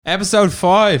Episode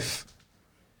 5.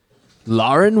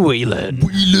 Lauren Whelan.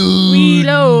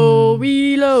 Wheelo.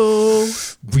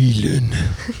 Whelan.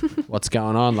 What's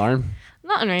going on, Lauren?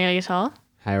 Nothing really at all.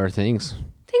 How are things?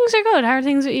 Things are good. How are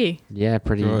things with you? Yeah,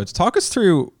 pretty Good. Talk us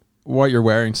through what you're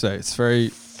wearing today. It's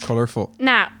very colourful.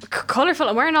 Nah, colourful.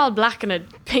 I'm wearing all black and a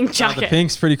pink The jacket.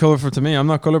 pink's pretty colourful to me. I'm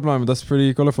not colourblind, but that's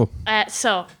pretty colourful.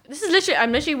 So this is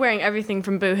I'm literally wearing everything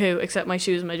from Boohoo except my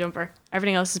shoes and my jumper.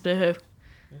 Everything else is Boohoo.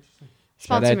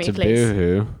 Shout Sponsor out me, to please.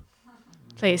 Boohoo.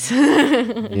 Please.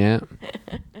 Yeah.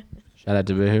 Shout out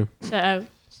to Boohoo. Shout out.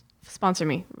 Sponsor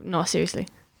me. No, seriously.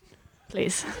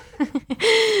 Please.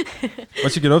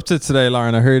 What you get up to today,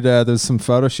 Lauren? I heard there's some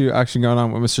photo shoot action going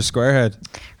on with Mr. Squarehead.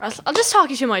 I'll just talk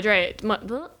you through my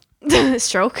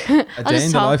stroke. A day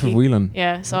in the life of Whelan.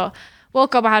 Yeah, so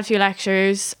woke up, I had a few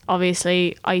lectures.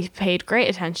 Obviously, I paid great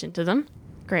attention to them.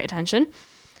 Great attention.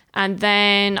 And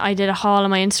then I did a haul on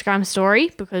my Instagram story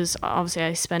because obviously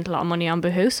I spent a lot of money on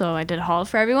Boohoo, so I did a haul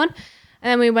for everyone. And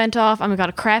then we went off and we got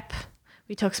a crepe.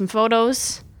 We took some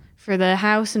photos for the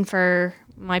house and for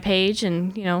my page,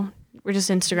 and we're just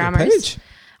Instagrammers. Your page?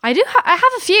 I do. I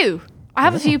have a few. I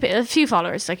have a few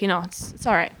followers. Like it's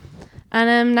all right.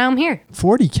 And now I'm here.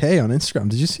 40k on Instagram.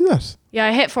 Did you see that? Yeah,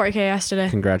 I hit 40k yesterday.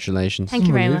 Congratulations. Thank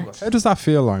you very Unbelievable. much. How does that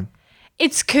feel, Lauren?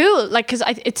 It's cool, like, because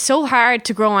it's so hard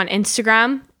to grow on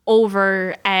Instagram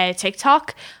over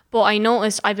TikTok. But I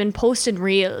noticed I've been posting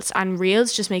reels, and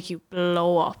reels just make you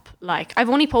blow up. Like, I've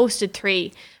only posted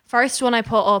 3. First one I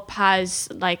put up has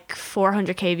like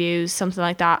 400k views, something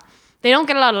like that. They don't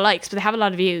get a lot of likes, but they have a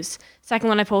lot of views. Second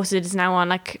one I posted is now on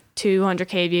like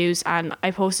 200k views, and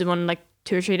I posted one like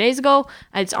 2 or 3 days ago.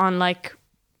 And it's on like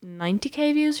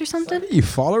 90k views or something. You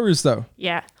followers though.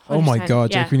 Yeah. Oh my 100%,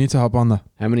 god, yeah. Jake, we need to hop on that.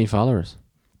 How many followers?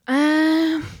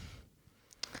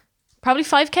 Probably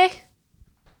 5k.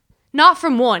 Not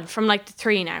from 1, from like the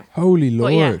 3 now. Holy But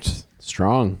yeah. Lord.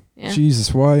 Strong. Yeah.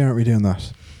 Jesus, why aren't we doing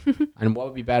that? And what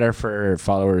would be better for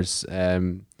followers?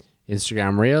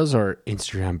 Instagram Reels or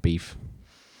Instagram Beef?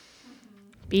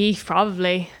 Beef,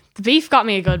 probably. The beef got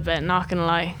me a good bit, not gonna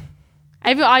lie.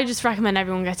 I just recommend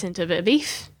everyone gets into a bit of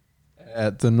beef.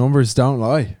 The numbers don't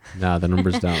lie. No, the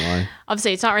numbers don't lie.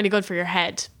 Obviously, it's not really good for your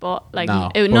head, but like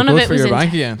No. none But of good it for was your in.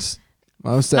 bank accounts.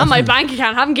 Most Not my definitely. bank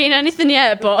account. Haven't gained anything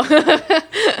yet, but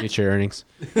Future earnings.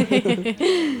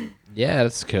 Yeah,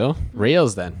 that's cool.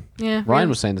 Reels then. yeah. Ryan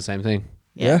was saying the same thing.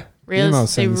 Yeah. Reels,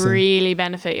 Email's they saying the same. really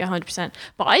benefit you 100%.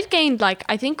 But I've gained I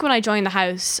think when I joined the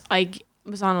house, I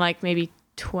was on like maybe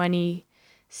 27k.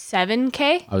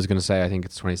 I was going to say, I think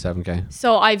it's 27k.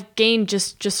 So I've gained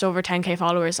just over 10k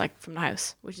followers like from the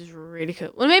house, which is really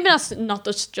cool. Well, maybe not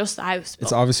just the house.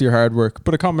 It's but obviously your hard work,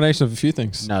 but a combination of a few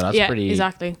things. No, that's yeah, pretty.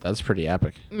 exactly. That's pretty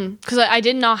epic. Because I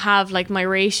did not have like my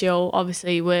ratio,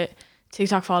 obviously, with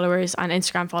TikTok followers and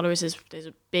Instagram followers there's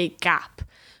a big gap.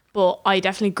 But I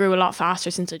definitely grew a lot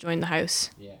faster since I joined the house.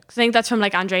 Yeah. 'Cause I think that's from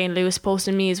like Andre and Lewis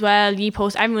posting me as well.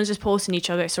 Everyone's just posting each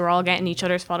other, so we're all getting each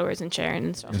other's followers and sharing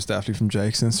and stuff. It's definitely from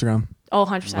Jake's Instagram. Oh,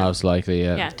 100%. Most likely,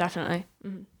 yeah. Yeah, definitely.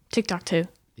 TikTok too.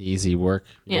 Easy work.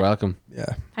 You're Yeah. welcome. Yeah.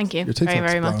 Thank you Your very, TikTok's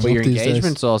very much. blown But your up these days.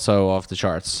 engagement's also off the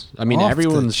charts. I mean, Off the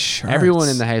everyone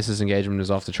charts. in the house's engagement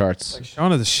is off the charts. Like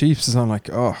Shauna the Sheeps is on like,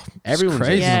 oh, Everyone's it's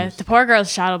crazy. Yeah, the poor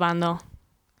girl's shadow banned though.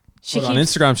 She But on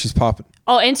keeps Instagram, she's popping.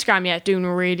 Oh, Instagram, yeah, doing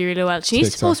really, really well. She needs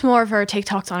to TikTok. post more of her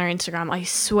TikToks on her Instagram. I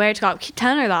swear to God, keep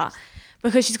telling her that.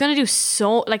 Because she's going to do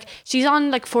she's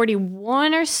on like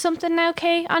 41 or something now,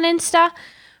 Kay, on Insta.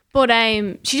 But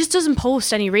she just doesn't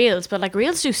post any reels. But like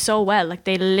reels do so well. Like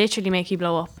they literally make you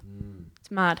blow up. It's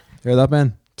mad. Hear that,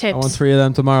 Ben? I want Tips. 3 of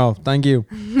them tomorrow. Thank you.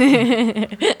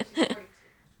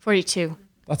 42.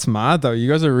 That's mad though. You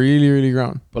guys are really, really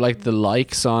grown. But like the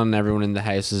likes on everyone in the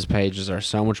house's pages are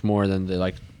so much more than the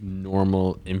like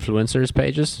normal influencers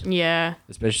pages, Yeah.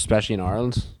 especially in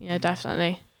Ireland. Yeah,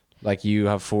 definitely. Like you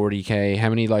have 40k. How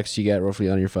many likes do you get roughly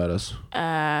on your photos?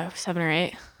 7 or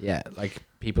 8. Yeah, like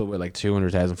people with like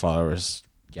 200,000 followers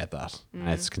get that, and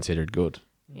it's considered good.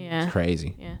 Yeah. It's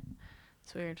crazy. Yeah.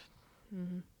 It's weird.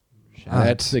 Shout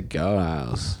out to the Go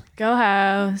House. Go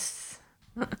house.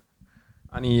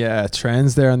 Any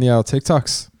trends there on the old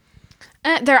TikToks?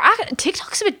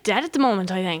 TikTok's a bit dead at the moment,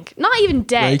 I think. Not even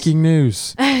dead. Breaking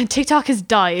news. TikTok has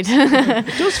died.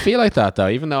 It does feel like that though,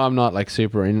 even though I'm not like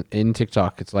super in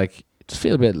TikTok. It's like it just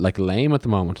feel a bit like lame at the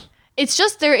moment. It's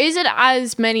just there isn't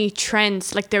as many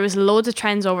trends. Like there was loads of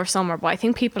trends over summer, but I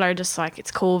think people are just like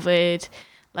it's COVID,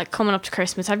 like coming up to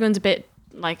Christmas. Everyone's a bit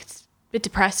like it's a bit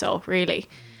depresso, really.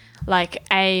 Like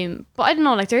but I don't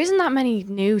know. Like there isn't that many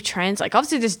new trends. Like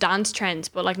obviously there's dance trends,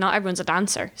 but like not everyone's a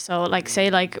dancer. So like say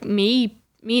like me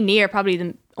and Nee are probably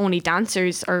the only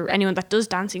dancers or anyone that does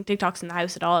dancing TikToks in the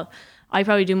house at all. I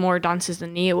probably do more dances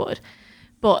than Nia would.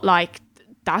 But like,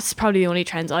 that's probably the only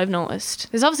trends I've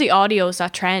noticed. There's obviously audios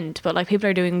that trend, but like people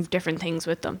are doing different things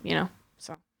with them, you know?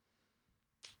 So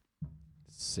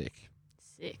Sick.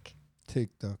 sick.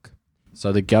 TikTok.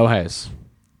 So the Go House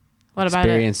What about it?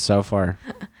 experience so far.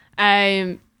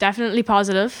 Definitely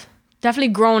positive.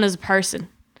 Definitely grown as a person.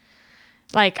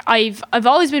 Like I've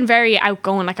always been very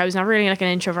outgoing. Like I was not really like an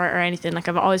introvert or anything. Like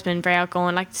I've always been very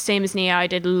outgoing. Like same as Nia, I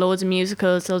did loads of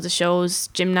musicals, loads of shows,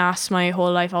 gymnasts my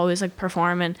whole life, always like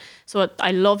performing. So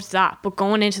I loved that. But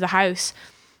going into the house,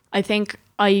 I think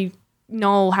I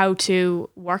know how to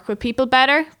work with people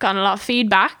better. Gotten a lot of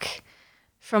feedback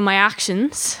from my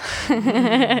actions.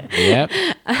 Yep.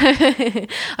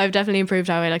 I've definitely improved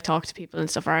how I like talk to people and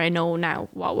stuff, or I know now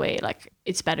what way like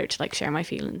it's better to like share my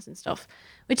feelings and stuff,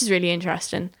 which is really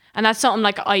interesting. And that's something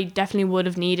like I definitely would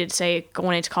have needed, say,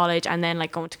 going into college, and then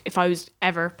like going to, if I was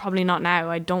ever, probably not now,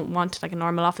 I don't want like a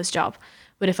normal office job,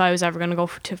 but if I was ever going to go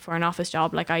for an office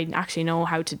job, like I actually know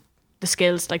how to, the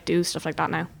skills to like do stuff like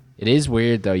that now. It is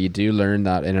weird though. You do learn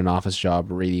that in an office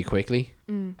job really quickly.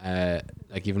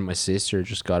 Like even my sister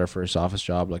just got her first office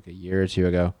job like a year or two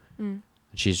ago. And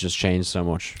she's just changed so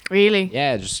much. Really?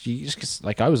 Yeah, you just get,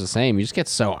 like I was the same. You just get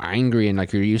so angry and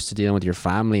like you're used to dealing with your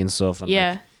family and stuff. And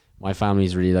Yeah. like, my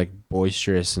family's really like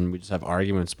boisterous and we just have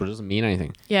arguments, but it doesn't mean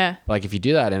anything. Yeah. Like if you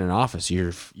do that in an office,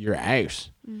 you're out.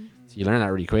 So you learn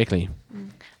that really quickly.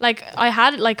 Like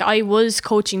I was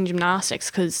coaching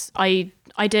gymnastics because I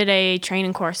did a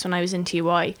training course when I was in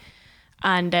TY,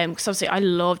 and because obviously I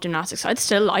love gymnastics.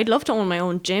 I'd love to own my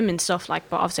own gym and stuff, like,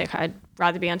 but obviously I'd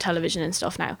rather be on television and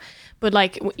stuff now. But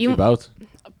like Do both.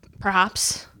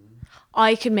 perhaps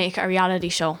I could make a reality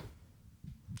show.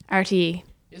 RTE.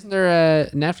 Isn't there a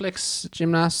Netflix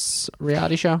gymnasts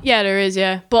reality show? Yeah, there is.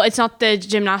 Yeah, but it's not the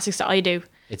gymnastics that I do.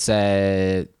 It's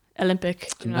Olympic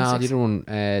no, gymnastics. the other one,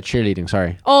 cheerleading.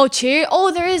 Sorry, Oh, cheer.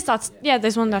 Oh, there is.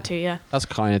 There's one that too. Yeah. that's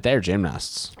kind of they're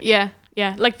gymnasts. Yeah,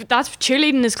 yeah. Like that's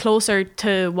cheerleading is closer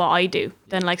to what I do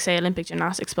than like say Olympic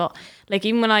gymnastics. But like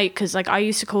even when because like I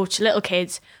used to coach little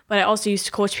kids, but I also used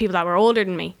to coach people that were older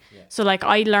than me. Yeah. So like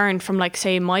I learned from like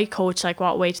say my coach like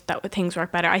what way that things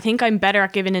work better. I think I'm better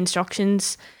at giving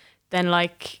instructions than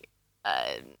like.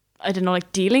 I don't know,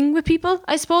 like dealing with people,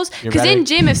 I suppose. Because in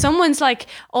gym, if someone's like,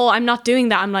 oh, I'm not doing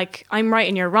that, I'm like, I'm right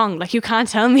and you're wrong. Like, you can't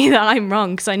tell me that I'm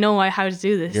wrong because I know how to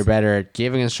do this. You're better at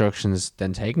giving instructions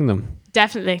than taking them.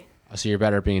 Definitely. So you're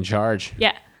better at being in charge.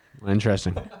 Yeah.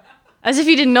 Interesting. As if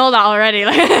you didn't know that already.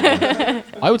 Like.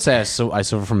 I would say I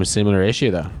suffer from a similar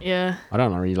issue, though. Yeah. I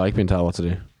don't really like being told what to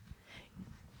do.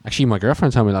 Actually, my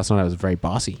girlfriend told me last night I was very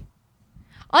bossy.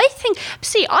 I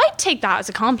take that as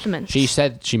a compliment. She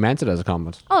said she meant it as a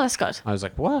compliment. Oh, that's good. I was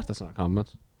like, what? That's not a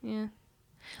compliment. Yeah.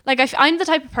 Like, I'm the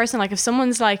type of person, like, if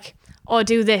someone's like, oh,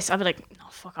 do this, I'll be like, no,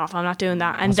 fuck off, I'm not doing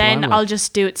that. And That's what then I'm I'll like.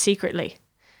 just do it secretly.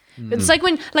 It's like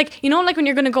when, like, you know, like when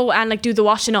you're going to go and, like, do the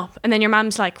washing up, and then your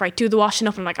mom's like, right, do the washing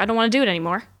up. And I'm like, I don't want to do it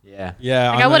anymore. Yeah.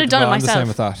 Yeah, Like, I would have done it I'm the same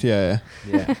myself. with that. Yeah,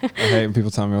 Yeah. I hate when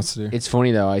people tell me what to do. It's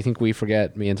funny, though. I think we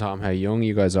forget, me and Tom, how young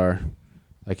you guys are.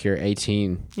 Like, you're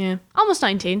 18. Yeah. Almost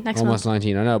 19 next Almost month.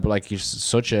 19, I know, but like you're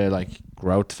such a like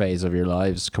growth phase of your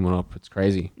lives coming up. It's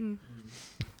crazy.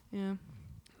 Yeah.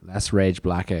 Less rage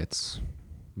blackouts,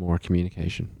 more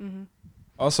communication.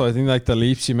 Also, I think like the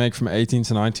leaps you make from 18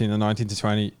 to 19 and 19 to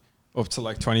 20 up to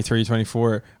like 23,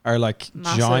 24 are like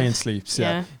Massive. giant leaps.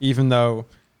 Yeah. Yeah. Even though,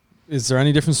 is there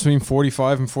any difference between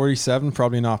 45 and 47?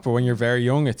 Probably not. But when you're very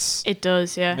young, it It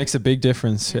does, yeah. makes a big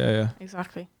difference. Yeah.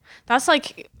 Exactly. That's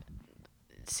like,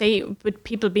 say, with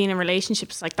people being in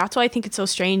relationships, like that's why I think it's so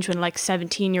strange when like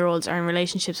 17-year-olds are in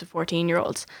relationships with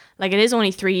 14-year-olds. Like it is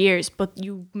only 3 years, but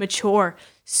you mature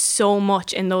so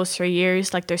much in those 3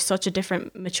 years. Like there's such a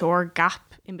different mature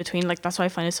gap in between. Like that's why I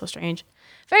find it so strange.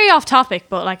 Very off topic,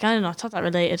 but like, I don't know, I thought that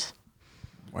related.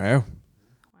 Wow.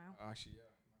 Actually,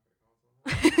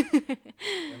 yeah.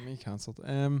 Get me cancelled.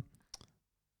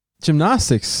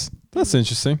 Gymnastics. That's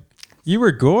interesting. You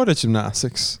were good at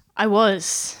gymnastics. I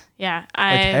was, yeah.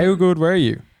 Like, how good were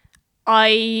you?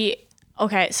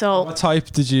 Okay, so What type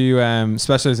did you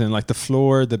specialize in? Like the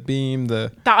floor, the beam,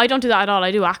 the... I don't do that at all.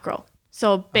 I do acro.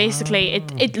 So basically,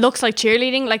 it looks like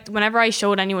cheerleading. Like whenever I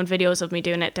showed anyone videos of me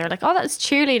doing it, they're like, "Oh, that's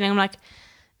cheerleading." I'm like,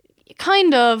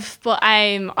 kind of, but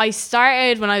I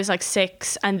started when I was like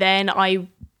 6, and then I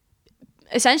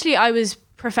was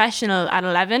professional at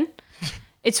 11.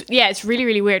 It's really,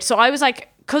 really weird. So I was like,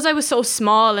 because I was so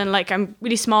small and like I'm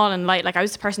really small and light, like I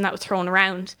was the person that was thrown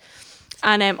around.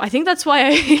 And I think that's why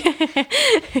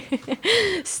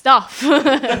I stop.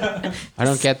 I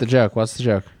don't get the joke. What's the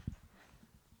joke?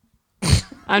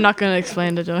 I'm not going to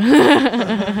explain it.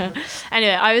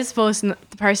 Anyway, I was supposed to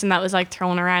the person that was like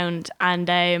thrown around, and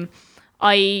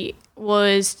I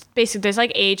was basically, there's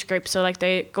like age groups, so like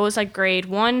they goes like grade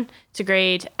 1 to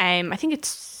grade I think it's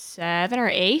 7 or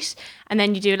 8, and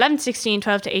then you do 11 to 16,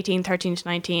 12 to 18, 13 to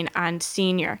 19, and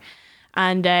senior.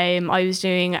 And I was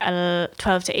doing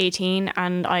 12 to 18,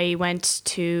 and I went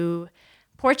to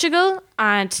Portugal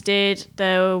and did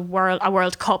a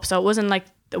World Cup. So it wasn't like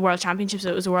the World Championships,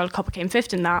 it was a World Cup. I came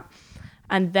 5th in that.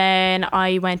 And then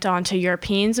I went on to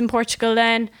Europeans in Portugal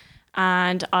then,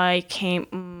 and I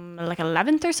came like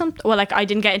 11th or something. Well, like I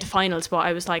didn't get into finals, but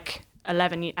I was like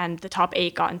 11, and the top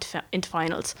 8 got into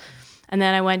finals. And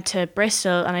then I went to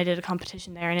Bristol and I did a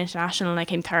competition there, an international, and I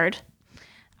came 3rd.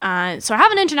 So I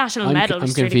have an international medal. I'm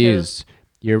which is really confused.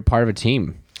 You're part of a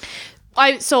team.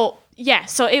 cool. So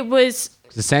it was.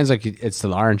 It sounds like it's the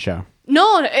Lauren show. No,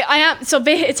 I am. So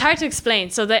it's hard to explain.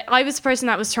 So I was the person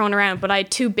that was thrown around, but I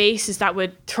had 2 bases that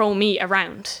would throw me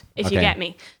around, if you Okay. get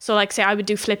me. So like, say I would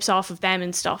do flips off of them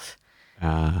and stuff.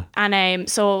 And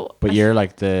so. But you're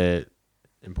like the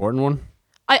important one?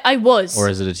 I was. Or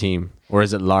is it a team? Or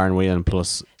is it Lauren Whelan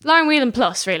plus? Lauren Whelan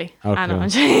plus, really. Oh, I know, cool.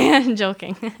 I'm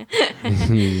joking.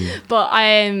 But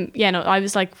I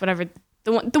was like, whatever.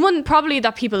 The one probably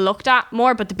that people looked at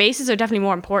more, but the bases are definitely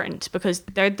more important because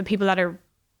they're the people that are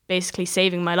basically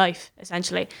saving my life,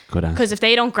 essentially. Good answer. Because if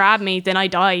they don't grab me, then I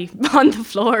die on the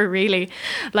floor, really.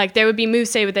 Like, there would be moves,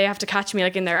 say, would they have to catch me,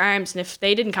 like, in their arms, and if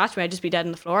they didn't catch me, I'd just be dead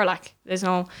on the floor. Like, there's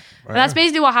no... But that's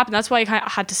basically what happened. That's why I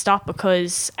had to stop,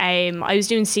 because I was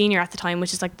doing senior at the time,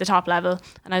 which is, like, the top level,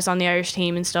 and I was on the Irish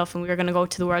team and stuff, and we were going to go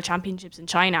to the World Championships in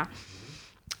China.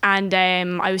 And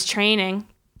I was training,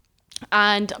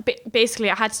 and basically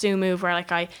I had to do a move where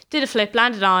like I did a flip,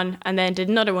 landed on, and then did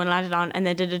another one, landed on, and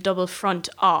then did a double front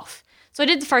off. So I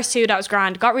did the first 2, that was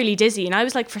grand, got really dizzy, and I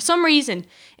was like, for some reason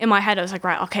in my head I was like,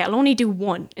 right, okay, I'll only do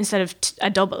 1 instead of a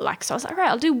double. Like, so I was like,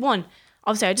 right, I'll do 1.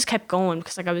 Obviously I just kept going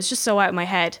because like I was just so out of my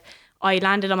head. I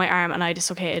landed on my arm and I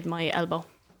dislocated my elbow.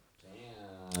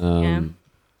 Yeah.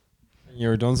 You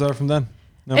were done so from then?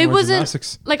 No It more wasn't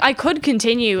gymnastics? like I could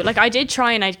continue. Like I did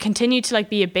try, and I continued to like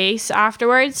be a base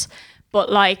afterwards,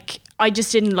 but like I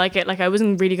just didn't like it. Like I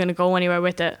wasn't really going to go anywhere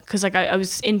with it because like I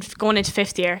was going into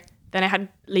 5th year. Then I had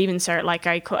leaving cert. Like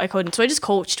I couldn't. So I just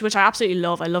coached, which I absolutely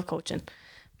love. I love coaching,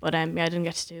 but I didn't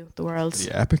get to do the Worlds.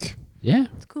 Yeah, epic. Yeah,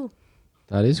 It's cool.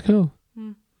 that is cool.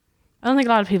 I don't think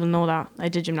a lot of people know that I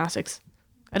did gymnastics.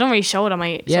 I don't really show it on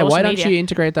my Yeah, social why don't media. you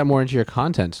integrate that more into your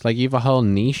content? Like you have a whole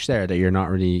niche there that you're not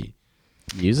really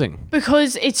using.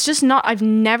 Because it's just not. I've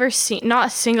never seen. Not a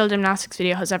single gymnastics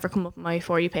video has ever come up on my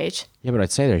For You page. Yeah, but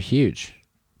I'd say they're huge.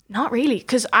 Not really,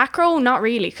 because acro, not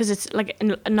really, because it's like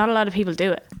not a lot of people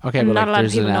do it. Okay, And but not like a lot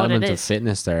of there's an people know what element it of is.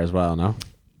 fitness there as well, no?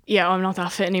 Yeah, I'm not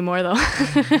that fit anymore though.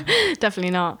 Definitely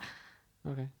not.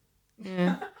 Okay.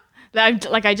 Yeah.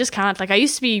 I just can't. Like I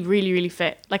used to be really, really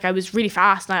fit. Like I was really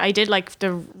fast, and I did like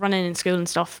the running in school and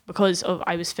stuff because of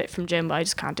I was fit from gym. But I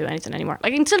just can't do anything anymore.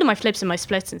 Like I can still do my flips and my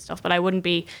splits and stuff, but I wouldn't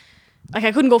be. Like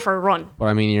I couldn't go for a run. But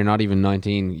I mean, you're not even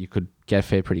 19. You could get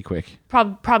fit pretty quick.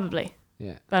 Probably,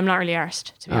 Yeah. but I'm not really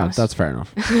arsed, to be Oh, honest. that's fair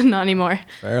enough. Not anymore.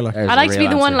 Fair, like. There's I a like to be real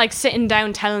the one answer. like sitting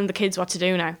down telling the kids what to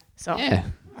do now. So Yeah.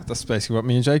 That's basically what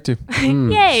me and Jake do.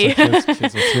 yay.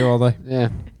 Kids will do all day. Yeah.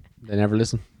 They never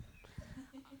listen.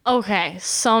 Okay,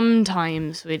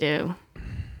 sometimes we do.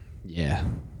 Yeah.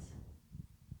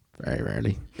 Very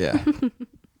rarely. Yeah.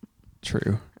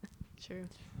 True. True.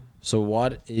 So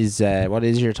what is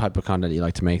your type of content you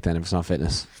like to make then if it's not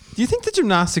fitness? Do you think the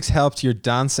gymnastics helped your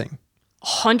dancing?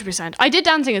 100%. I did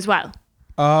dancing as well.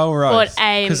 Oh, right. But,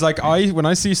 Because like when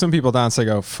I see some people dance, I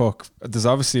go, fuck. There's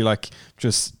obviously like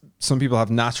just some people have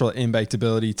natural innate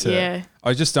ability to. Yeah.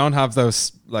 I just don't have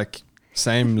those like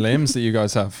same limbs that you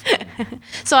guys have.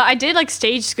 So I did like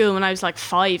stage school when I was like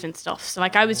 5 and stuff. So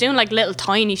like I was doing like little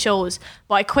tiny shows,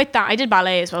 but I quit that. I did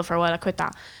ballet as well for a while. I quit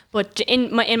that. But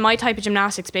in my type of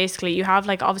gymnastics, basically, you have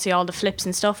like obviously all the flips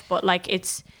and stuff, but like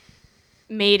it's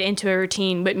made into a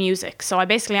routine with music. So I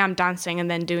basically am dancing and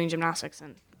then doing gymnastics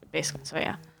and basically. So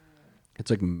yeah. It's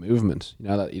like movement. You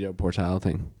know that Ido Portal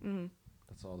thing?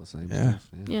 That's all the same Yeah. stuff.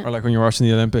 Yeah. Or like when you're watching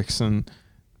the Olympics and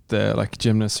the like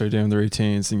gymnasts are doing the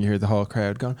routines and you hear the whole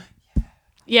crowd going,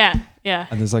 Yeah. Yeah.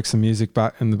 and there's like some music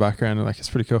back in the background, and like it's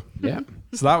pretty cool. Yeah.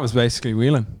 So that was basically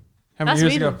wheeling. How many That's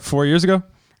years ago? wheeling. 4 years ago?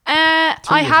 I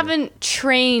years ago. haven't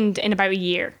trained in about a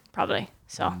year, probably.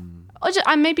 So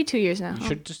I'm maybe 2 years now. You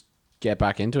should just get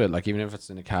back into it, like even if it's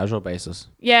in a casual basis.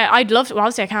 Yeah, I'd love to. Well,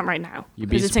 obviously, I can't right now. You'd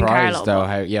be 'cause it's in surprised Carlow, though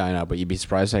but- how I know, but you'd be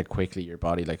surprised how quickly your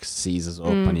body like seizes up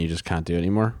and you just can't do it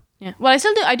anymore. Yeah. Well,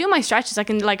 I do my stretches.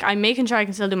 I'm making sure I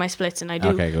can still do my splits, and I do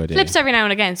Okay, good, yeah. flips every now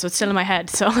and again, so it's still in my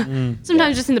head. So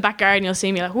sometimes just in the back garden, you'll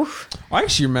see me like, woof. I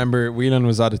actually remember Whelan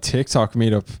was at a TikTok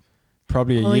meetup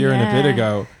probably a year and a bit yeah.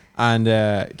 ago. And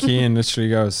Cian literally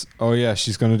goes, "Oh yeah,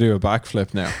 she's gonna do a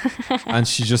backflip now," and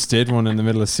she just did one in the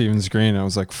middle of Stephen's Green. I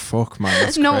was like, "Fuck, man,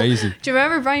 that's crazy." Do you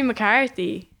remember Brian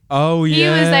McCarthy? Oh He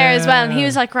yeah, was there as well, and he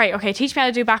was like, "Right, okay, teach me how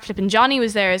to do backflip." And Johnny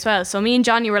was there as well. So me and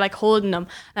Johnny were like holding him, and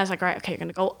I was like, "Right, okay, you're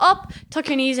gonna go up, tuck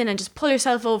your knees in, and just pull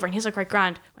yourself over." And he's like, "Right,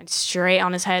 grand." Went straight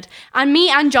on his head, and me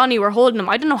and Johnny were holding him.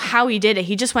 I don't know how he did it.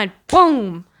 He just went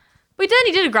boom. But then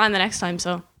he did a grand the next time.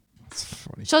 So That's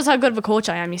funny. shows how good of a coach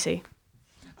I am. You see.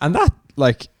 And that,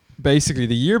 like, basically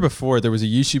the year before there was a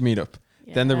YouTube meetup.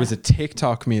 Then there Yeah. was a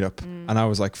TikTok meetup, and I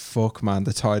was like, "Fuck, man,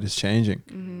 the tide is changing."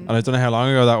 And I don't know how long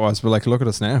ago that was, but like, look at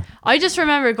us now. I just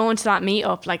remember going to that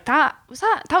meetup like that was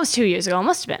 2 years ago. It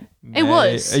must have been. It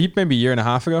was. Maybe a year and a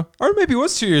half ago, or maybe it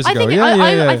was 2 years I ago. think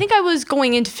yeah. I think I was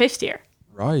going into 5th year.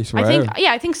 Right. Wow.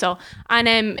 I think so. And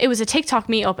it was a TikTok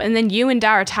meetup, and then you and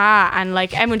Dara Ta and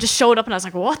like everyone just showed up, and I was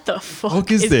like, "What the fuck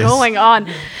is is this? going on?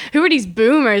 Who are these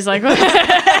boomers?" Like, like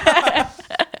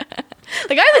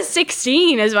I was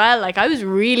 16 as well. Like I was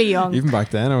really young. Even back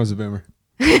then, I was a boomer.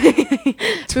 Boomer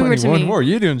to 21. me. What are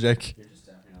you doing, Jake?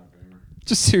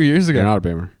 Just 2 years ago. You're not a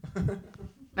boomer.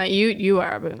 No, you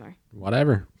are a boomer.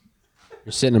 Whatever.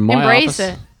 You're sitting in my Embrace office.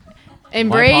 it.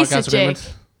 Embrace My it, podcast Jake.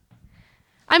 agreement.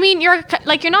 I mean, you're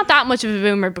not that much of a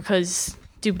boomer because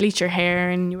you bleach your hair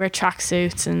and you wear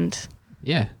tracksuits, and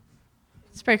Yeah.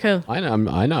 it's pretty cool. I know I'm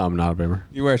not a boomer.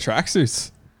 You wear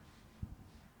tracksuits.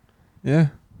 Yeah.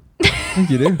 I think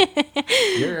you do.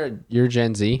 You're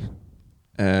Gen Z.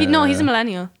 No, he's a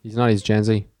millennial. He's not. He's Gen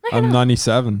Z. I'm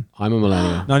 97. I'm a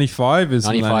millennial. 95 is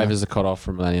 95 millennial. is the cutoff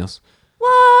for millennials.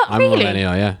 What? I'm Really? a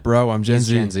millennial, yeah. Bro, I'm Gen He's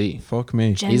Z. Gen Z. Fuck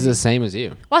me. Gen He's Z. the same as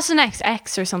you. What's the next?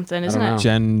 X or something, isn't don't it? know.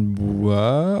 Gen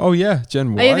Oh yeah,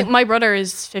 Gen Y. I think my brother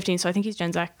is 15, so I think he's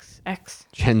Gen X.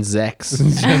 Gen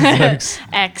Zex. Gen X.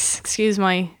 X. Excuse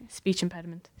my speech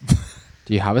impediment.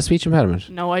 Do you have a speech impediment?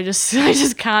 No, I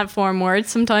just can't form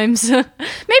words sometimes.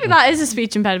 Maybe that is a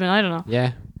speech impediment. I don't know.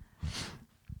 Yeah.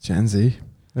 Gen Z.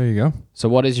 There you go. So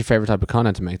what is your favorite type of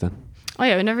content to make then? Oh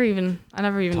yeah, I never even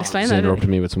explained Just that. interrupted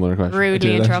me with some other questions.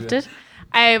 Rudely did, interrupted.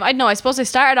 I know. I suppose I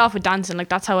started off with dancing. Like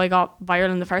that's how I got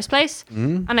viral in the first place.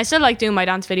 And I still like doing my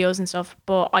dance videos and stuff,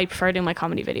 but I prefer doing my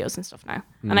comedy videos and stuff now.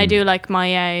 And I do like my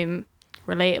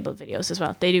relatable videos as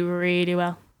well. They do really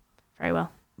well, very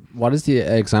well. What is the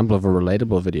example of a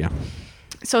relatable video?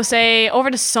 So say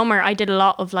over the summer, I did a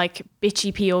lot of like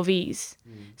bitchy POVs.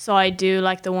 So I do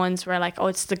like the ones where like, oh,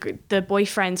 it's the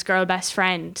boyfriend's girl best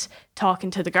friend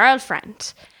talking to the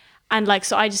girlfriend. And like,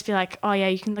 so I just be like, oh yeah,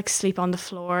 you can like sleep on the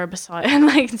floor beside, and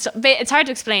like, it's hard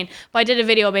to explain. But I did a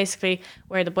video basically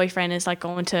where the boyfriend is like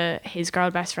going to his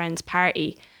girl best friend's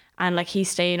party, and like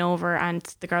he's staying over and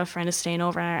the girlfriend is staying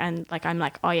over, and like I'm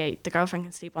like, oh yeah, the girlfriend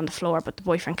can sleep on the floor, but the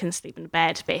boyfriend can sleep in the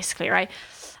bed, basically, right?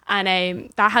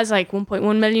 And that has like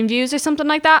 1.1 million views or something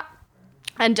like that.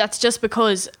 And that's just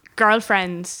because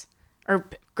girlfriends or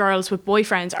girls with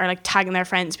boyfriends are like tagging their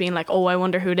friends being like, oh, I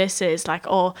wonder who this is, like,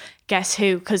 oh, guess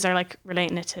who, because they're like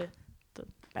relating it to the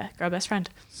girl best friend.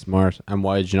 Smart. And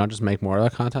why did you not just make more of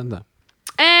that content then?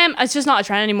 It's just not a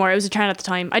trend anymore. It was a trend at the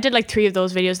time. I did like 3 of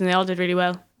those videos and they all did really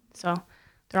well, so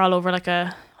they're all over like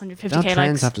 150k That trends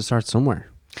likes. have to start somewhere.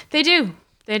 They do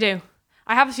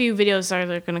I have a few videos that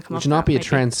are going to come up. Would you not be a maybe.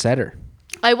 trendsetter?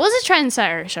 I was a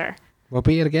trendsetter, sure. Well,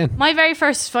 be it again. My very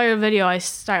first viral video, I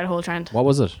started a whole trend. What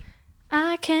was it?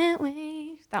 I can't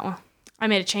wait. That one. I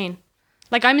made a chain.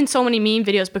 Like I'm in so many meme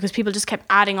videos because people just kept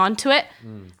adding on to it.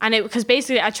 And it, because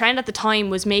basically a trend at the time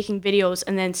was making videos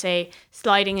and then say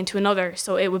sliding into another.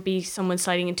 So it would be someone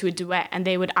sliding into a duet and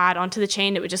they would add onto the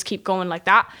chain. It would just keep going like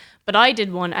that. But I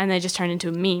did one and they just turned into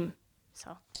a meme.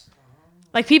 So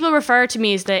like people refer to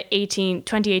me as the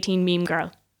 2018 meme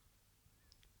girl.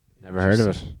 Never heard of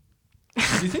it.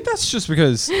 Do you think that's just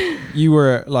because you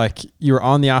were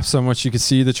on the app so much you could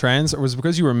see the trends, or was it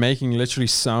because you were making literally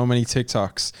so many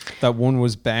TikToks that one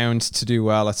was bound to do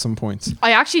well at some point?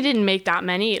 I actually didn't make that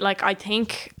many. Like I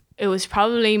think it was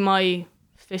probably my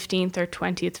 15th or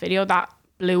 20th video that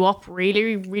blew up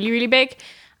really, really, really big.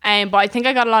 But I think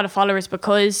I got a lot of followers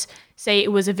because, say,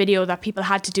 it was a video that people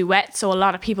had to duet, so a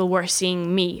lot of people were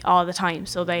seeing me all the time,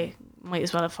 so they might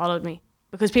as well have followed me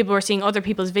because people were seeing other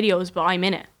people's videos, but I'm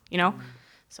in it, you know?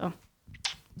 So.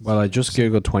 Well, I just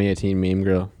googled 2018 meme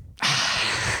girl.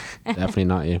 Definitely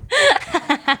not you.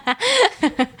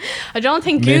 I don't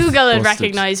think Myth Google would busted.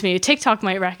 recognize me. TikTok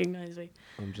might recognize me.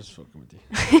 I'm just fucking with you.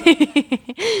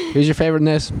 Who's your favorite in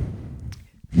this?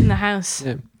 In the house.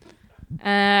 Yeah. The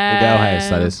Dell house,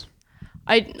 that is.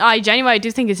 I genuinely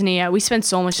do think it's Nia. We spend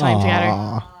so much time together.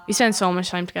 Aw. We spend so much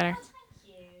time together.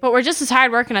 But we're just as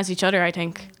hard working as each other, I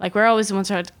think. Like, we're always the ones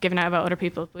who are giving out about other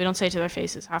people. We don't say it to their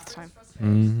faces half the time.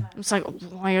 Mm. It's like,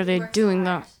 why are they doing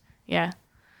that? Yeah.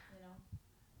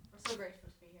 We're so grateful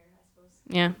to be here, I suppose.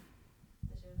 Yeah.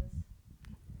 The two of us.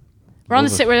 We're on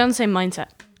Love it. we're on the same mindset.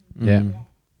 Yeah.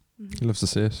 Mm. He loves to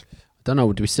see it. Don't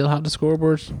know. Do we still have the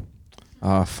scoreboard?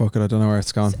 Ah, fuck it. I don't know where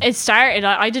it's gone. It started.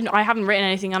 I haven't written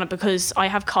anything on it because I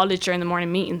have college during the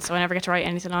morning meeting, so I never get to write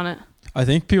anything on it. I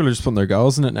think people are just putting their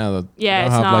goals in it now. That Yeah, they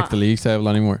it's don't have like not- the league table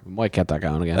anymore. We might get that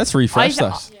going again. Let's refresh I-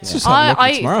 that. Let's just have a look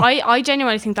at it tomorrow. I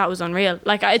genuinely think that was unreal.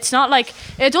 Like, it's not like,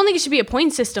 I don't think it should be a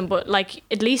point system, but like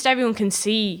at least everyone can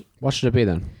see What should it be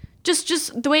then? just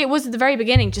the way it was at the very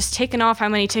beginning, just ticking off how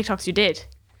many TikToks you did.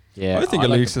 Yeah, I think a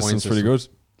like league the point system's pretty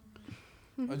system. good.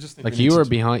 I just think Like we you need were to-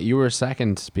 behind. You were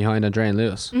second behind Andre and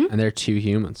Lewis, and they're two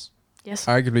humans. Yes.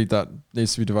 Arguably, that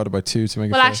needs to be divided by 2 to make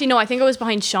it Well, fair. actually, no. I think I was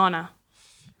behind Shauna.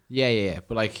 Yeah.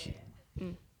 But like,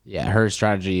 yeah, her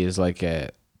strategy is like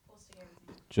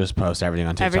just post everything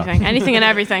on TikTok. Everything, anything, and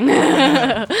everything.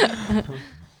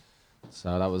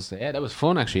 So that was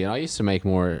fun actually. And I used to make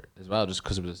more as well, just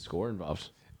because there was a score involved.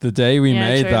 The day we Yeah,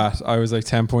 made true. that, I was like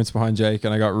 10 points behind Jake,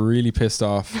 and I got really pissed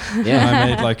off. Yeah. And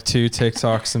I made like 2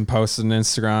 TikToks and posted on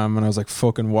Instagram, and I was like,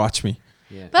 "Fucking watch me."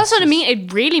 Yeah. But that's what I mean.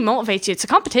 It really motivates you. It's a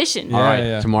competition. Yeah. All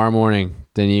right. Tomorrow morning,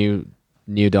 the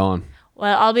new dawn.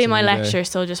 Well, I'll be in my It's a new day. lecture,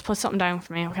 so just put something down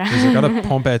for me, okay? 'Cause I gotta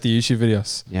pump out the YouTube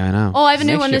videos. Yeah, I know. Oh, I have a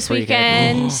new Makes one you this freak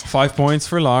out. weekend. 5 points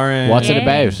for Lauren. What's it Yeah.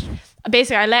 about?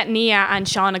 Basically, I let Nia and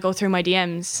Shauna go through my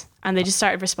DMs, and they just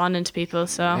started responding to people.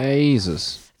 So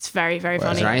Jesus. it's very, very Is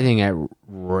funny. there anything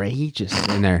outrageous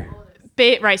in there?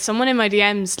 Right, someone in my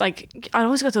DMs, like, I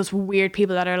always got those weird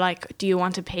people that are like, "Do you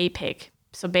want to pay pig?"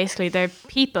 So basically, they're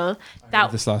people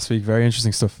that This last week, very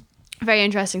interesting stuff. very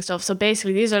interesting stuff. So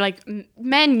basically, these are like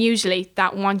men usually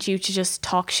that want you to just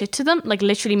talk shit to them, like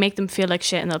literally make them feel like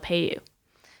shit, and they'll pay you.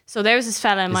 So there's this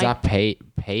fella in Is my. that pay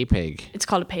pig? It's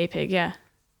called a pay pig, yeah.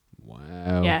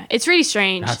 Wow. Yeah, it's really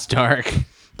strange. That's dark.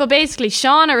 But basically,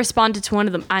 Shauna responded to one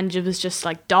of them and was just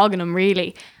like dogging him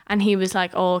really. And he was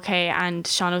like, "Oh, okay." And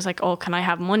Shauna was like, "Oh, can I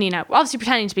have money now?" Obviously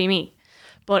pretending to be me.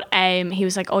 But he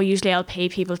was like, "Oh, usually I'll pay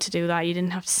people to do that. You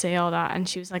didn't have to say all that." And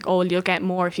she was like, "Oh, well, you'll get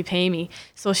more if you pay me."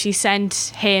 So she sent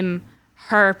him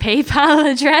her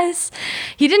PayPal address.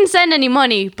 He didn't send any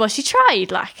money, but she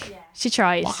tried. Like, she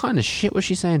tried. What kind of shit was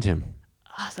she saying to him?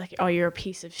 I was like, "Oh, you're a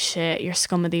piece of shit. You're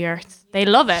scum of the earth." They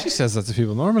love it. She says that to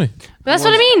people normally. But that's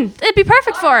what I mean. It'd be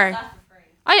perfect for her.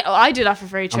 I do that for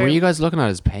free And too. were you guys looking at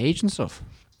his page and stuff?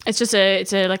 It's just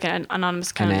like an anonymous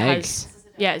account. An That egg.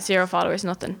 has 0 followers,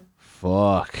 nothing.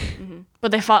 Fuck.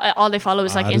 But all they follow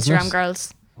is like Bad, isn't Instagram it?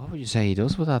 girls. What would you say he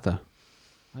does with that though?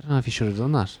 I don't know if he should have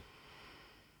done that.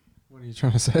 What are you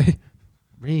trying to say?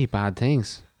 Really bad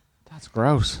things. That's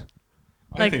gross.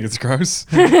 I Like- think it's gross.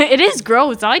 It is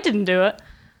gross. I didn't do it.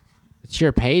 It's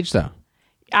your page though.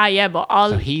 Yeah, but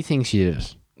all So he thinks you did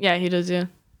it. yeah, he does. Yeah.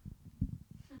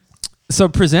 So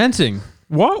presenting,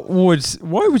 why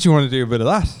would you want to do a bit of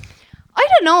that? I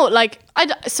don't know. Like,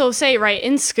 so say right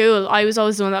in school, I was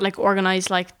always the one that like organized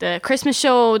like the Christmas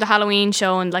show, the Halloween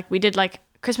show, and like we did like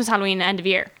Christmas, Halloween, end of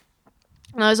year.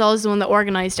 And I was always the one that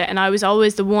organized it, and I was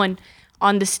always the one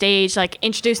on the stage, like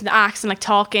introducing the acts and like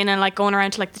talking and like going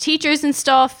around to like the teachers and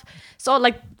stuff. So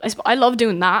like I love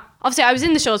doing that. Obviously, I was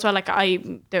in the show as well. Like I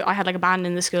had like a band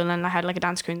in the school and I had like a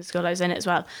dance crew in the school. I was in it as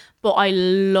well. But I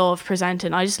love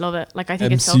presenting. I just love it. Like I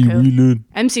think it's so cool. Whelan.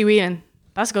 MC Whelan.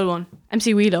 That's a good one.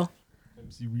 MC Wheelo.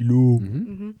 MC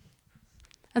Whelan.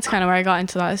 That's kind of where I got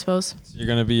into that, I suppose. You're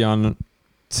gonna be on.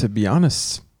 To be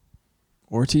honest,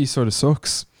 RT sort of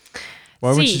sucks. Why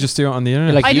wouldn't See, you just do it on the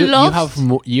internet? Like I you loved-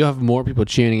 have more people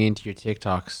tuning into your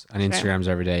TikToks and Instagrams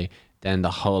every day than the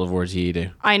whole of RTE do.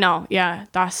 I know, yeah,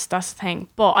 that's the thing.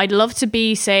 But I'd love to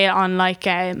be, say, on like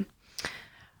I'd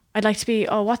like to be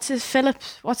what's his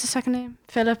second name?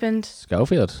 Philip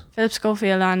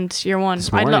Schofield and Year One.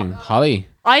 This morning, Holly.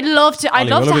 I'd love to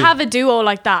Willoughby. have a duo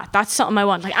like that. That's something I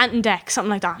want. Like Ant and Deck,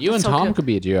 something like that. You That's and so Tom cool. could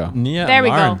be a duo. Nia There and we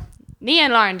Lauren. go. Nia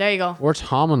and Lauren, there you go. Or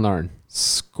Tom and Lauren.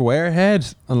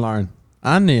 Squarehead and Lauren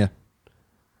and Nia.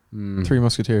 Three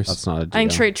Musketeers. That's not a duo. I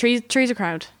think trees a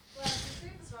crowd. Well, the three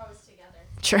of us are always together.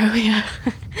 True, yeah.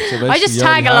 So I just basically, you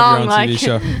already tag have along, your own TV like.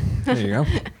 show. There you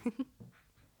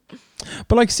go.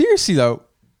 But like seriously though,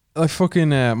 like fucking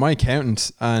my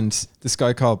accountant and this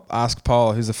guy called Ask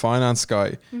Paul, who's a finance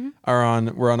guy,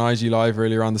 were on IG Live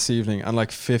earlier on this evening, and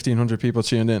like 1,500 people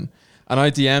tuned in. And I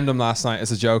DM'd him last night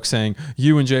as a joke saying,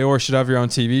 "You and JR should have your own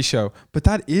TV show." But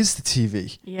that is the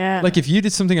TV. Yeah. Like if you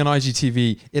did something on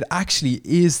IGTV, it actually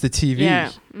is the TV.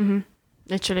 Yeah.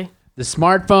 Literally. The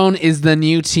smartphone is the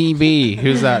new TV.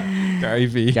 Who's that? Gary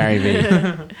V. Gary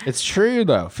V. It's true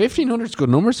though. 1,500 is good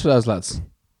numbers for those lads.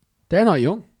 They're not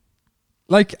young.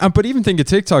 Like, but even think of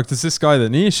TikTok. There's this guy that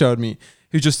Nia showed me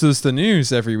who just does the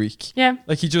news every week. Yeah.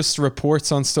 Like, he just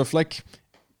reports on stuff. Like,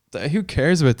 who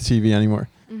cares about the TV anymore?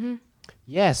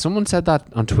 Yeah, someone said that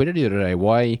on Twitter the other day.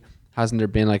 Why hasn't there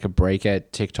been like a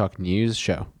breakout TikTok news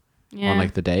show Yeah. on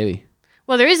like the daily?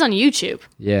 Well, there is on YouTube,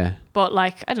 Yeah. but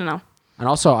like, I don't know. And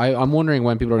also, I'm wondering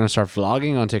when people are going to start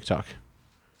vlogging on TikTok.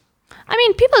 I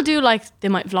mean, people do like, they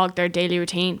might vlog their daily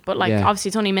routine, but like, Yeah. obviously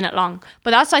it's only a minute long.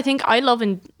 But that's, I think, I love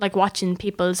in like watching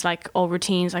people's like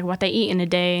routines, like what they eat in a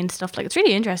day and stuff. Like, it's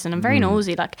really interesting. I'm very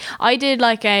nosy. Like, I did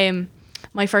like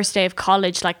my first day of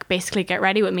college, like basically get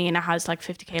ready with me, and it has like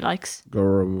 50k likes.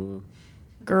 Girl.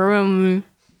 Grum.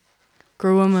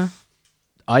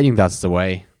 I think that's the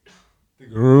way.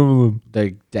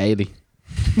 The daily.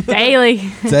 Daily.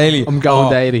 Daily. I'm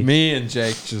going daily. Me and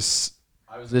Jake just...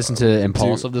 I was listening to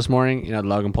Impulsive this morning, you know, the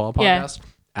Logan Paul Yeah. podcast.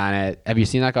 And have you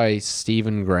seen that guy,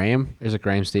 Stephen Graham? Is it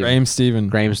Graham Stephen? Graham Stephen.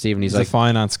 Graham Stephen. He's He's like, a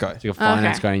finance guy. he's like a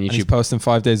finance Okay. guy on And he's YouTube. posting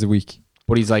 5 days a week.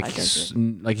 But he's like,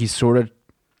 he's sort of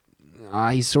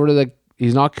like,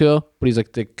 he's not cool, but he's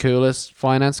like the coolest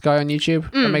finance guy on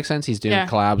YouTube. That makes sense. He's doing Yeah.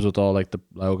 collabs with all like the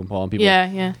Logan Paul and people. Yeah,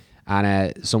 yeah.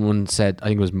 And someone said, I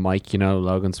think it was Mike, you know,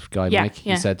 Logan's guy, Yeah, Mike.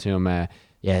 yeah. He said to him,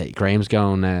 yeah, Graham's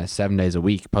going 7 days a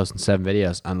week, posting 7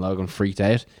 videos. And Logan freaked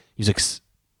out. He was like,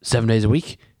 7 days a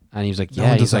week? And he was like, No yeah.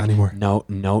 one He's does that like, anymore. no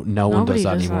one Nobody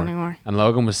does that anymore. And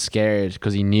Logan was scared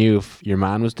because he knew if your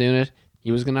man was doing it,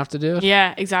 he was going to have to do it.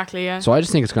 Yeah, exactly, yeah. So I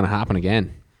just think it's going to happen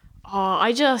again. Oh,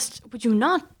 would you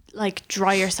not like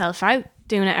dry yourself out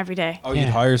doing it every day? Oh, Yeah. you'd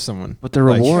hire someone. But the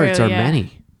Like, rewards True, are yeah.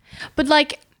 many. But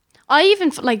like, I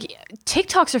even like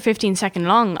TikToks are 15-second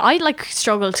long. I like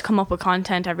struggle to come up with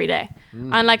content every day,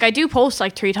 and like I do post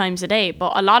like 3 times a day,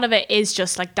 but a lot of it is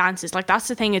just like dances. Like that's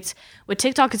the thing. It's with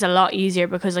TikTok, it's a lot easier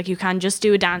because like you can just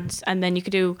do a dance and then you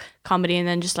could do comedy and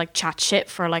then just like chat shit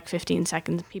for like 15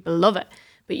 seconds. People love it.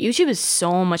 But YouTube is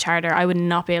so much harder. I would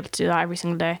not be able to do that every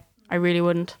single day. I really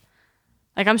wouldn't.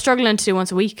 Like I'm struggling to do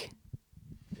once a week.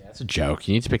 That's a joke.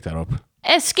 You need to pick that up.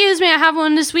 Excuse me, I have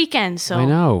one this weekend, so I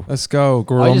know. Let's go.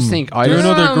 Grum. I just think do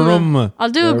another grum.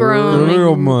 I'll do a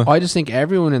groom. Grum. I just think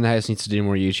everyone in the house needs to do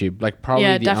more YouTube. Like probably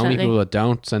Yeah, the only definitely. people that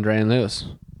don't is Andrea and Lewis.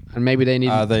 And maybe they need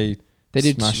They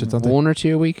did smash it, don't they? 1 or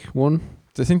 2 a week. 1.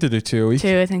 I think they do 2 a week.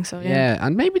 2, I think so. Yeah. Yeah,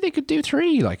 And maybe they could do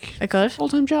 3, like I could.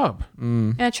 full-time job.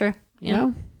 Yeah, true. You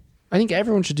know? I think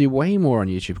everyone should do way more on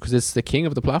YouTube because it's the king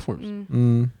of the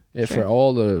platforms. Yeah, for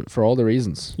all the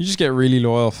reasons. You just get really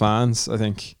loyal fans, I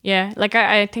think. Yeah, like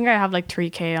I think I have like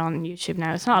 3k on YouTube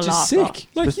now. It's not a Which lot. is sick.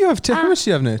 Like, you have... how much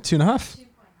do you have now? 2.5?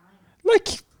 Like...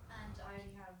 And I only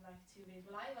have like 2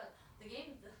 videos. Well, the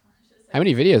game. How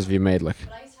many videos have you made? Like,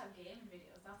 But I used to have game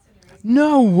videos. That's the only reason.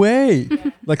 No way.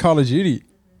 Like Call of Duty.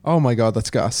 Oh my God, that's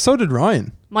gas. So did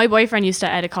Ryan. My boyfriend used to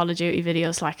edit Call of Duty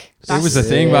videos. Like It was a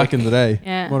thing sick. back in the day.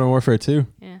 Yeah. Modern Warfare 2.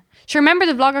 yeah. Sure, remember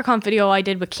the VloggerConf video I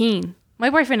did with Keen? My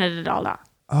boyfriend edited all that.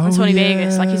 Oh, On Sony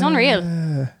Vegas. Like he's unreal.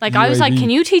 Like I was like, UAV. can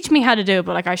you teach me how to do it?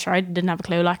 But like I didn't have a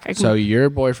clue. Like I so can,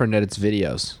 your boyfriend edits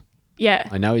videos. yeah.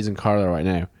 I know he's in Carlo right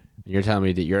now. And you're telling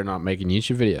me that you're not making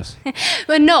YouTube videos.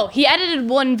 But no, he edited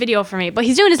one video for me. But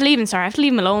he's doing his leaving, sorry. I have to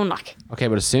leave him alone. Like Okay,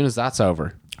 but as soon as that's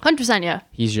over, 100%. Yeah.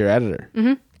 he's your editor.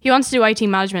 He wants to do IT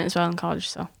management as well in college.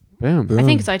 So Boom. I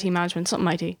think it's IT management,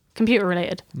 something IT, computer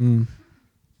related. I'm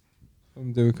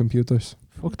doing computers.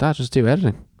 Fuck that, just do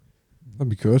editing. That'd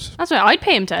be good. That's why I'd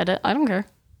pay him to edit. I don't care.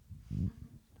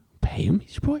 Pay him,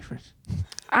 he's your boyfriend.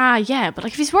 Ah, yeah, but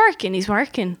like if he's working, he's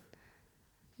working.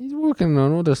 He's working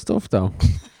on other stuff though.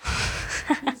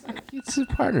 It's a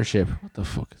partnership. What the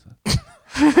fuck is that?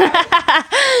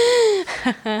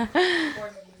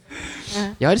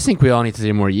 Yeah, I just think we all need to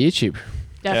do more YouTube.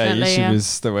 Definitely. Yeah, Yeah. YouTube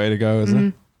is the way to go, isn't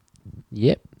it?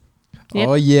 Yep. Yep.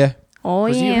 Oh, yeah. Oh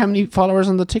Do you have how many followers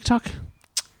on the TikTok?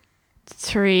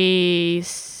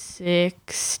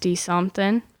 360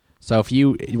 something. So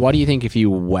what do you think if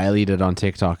you wellied it on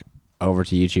TikTok over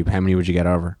to YouTube? How many would you get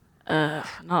over? Not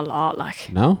a lot,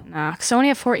 like. No? Nah, because I only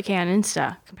have 40k on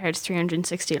Insta compared to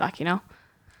 360, like, you know.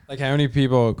 Like, how many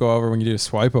people go over when you do a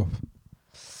swipe up?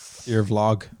 Your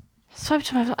vlog. Swipe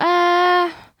to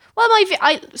my well,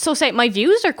 my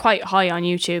views are quite high on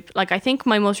YouTube. Like, I think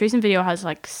my most recent video has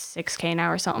like 6k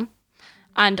now or something.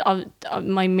 And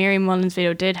my Miriam Mullins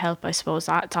video did help, I suppose.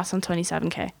 That's on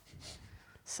 27k.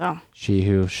 So, She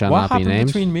who shall What not be happened named.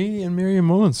 between me and Miriam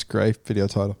Mullins? Great video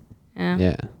title. yeah.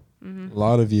 Yeah. A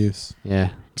lot of views.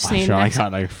 Yeah. Just I'm need sure I next-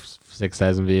 got like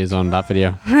 6,000 views on that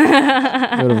video.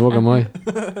 Who the fuck am I?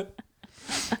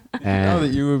 Now that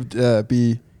you would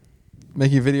be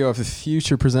making a video of the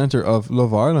future presenter of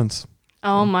Love Island.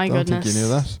 Oh my Don't goodness. think you knew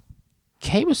that.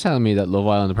 Kate was telling me that Love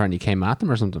Island apparently came at them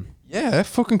or something. Yeah,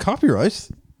 fucking copyright.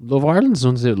 Love Island's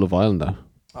nothing to do with Love Island though.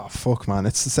 Oh fuck, man!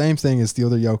 It's the same thing as the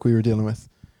other yoke we were dealing with.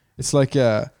 It's like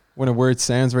when a word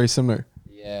sounds very similar.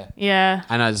 Yeah. Yeah.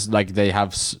 And as like they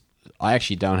have, I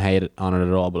actually don't hate it on it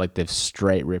at all, but like they've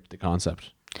straight ripped the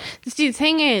concept. See, the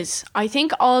thing is, I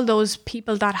think all those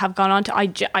people that have gone on to,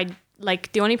 I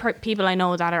like the only people I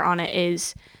know that are on it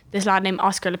is this lad named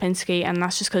Oscar Lipinski, and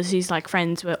that's just because he's like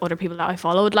friends with other people that I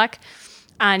followed, like,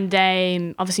 and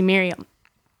obviously Miriam,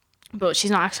 but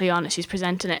she's not actually on it; she's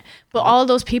presenting it. But all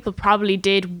those people probably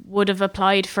would have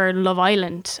applied for Love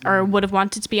Island or would have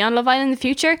wanted to be on Love Island in the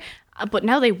future. But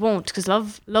now they won't, because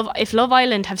if Love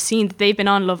Island have seen that they've been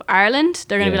on Love Ireland,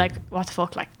 they're gonna be like, what the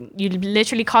fuck, like, you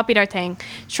literally copied our thing,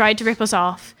 tried to rip us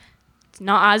off. It's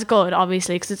not as good,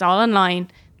 obviously, because it's all online.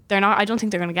 I don't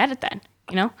think they're gonna get it then,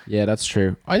 you know. Yeah, that's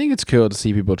true. I think it's cool to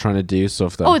see people trying to do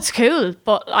stuff though. Oh, it's cool,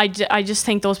 but I just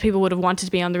think those people would have wanted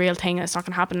to be on the real thing, and it's not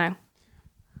gonna happen now.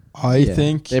 I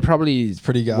think they probably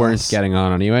pretty gas. weren't getting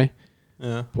on anyway.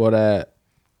 Yeah. But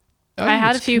I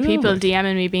had a it's few cool, people like.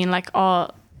 DMing me being like, oh,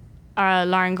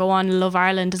 Lauren, go on Love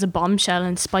Ireland as a bombshell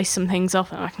and spice some things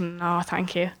up. And I'm like, no,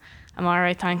 thank you. I'm all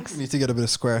right, thanks. Need to get a bit of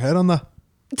square head on that.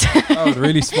 That would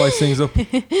really spice things up.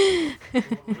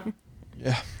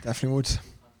 Yeah, definitely would.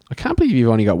 I can't believe you've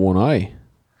only got one eye.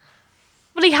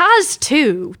 Well, he has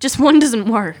two. Just one doesn't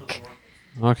work.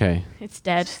 Okay. It's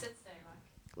dead.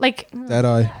 Like, Dead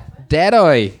eye. Dead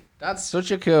eye. That's such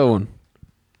a cool one.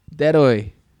 Dead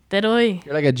eye. dead eye.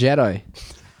 You're like a Jedi.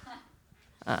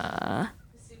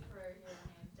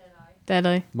 Dead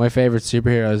eye. My favorite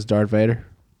superhero is Darth Vader.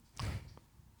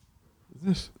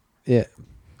 Is it? Yeah.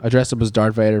 I dressed up as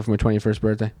Darth Vader for my 21st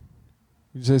birthday.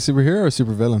 Did you say superhero or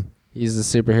supervillain? He's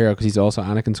the superhero because he's also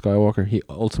Anakin Skywalker. He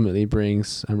ultimately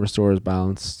brings and restores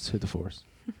balance to the Force.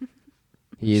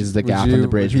 He is the Would gap you- in the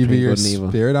bridge would he be between your good and evil.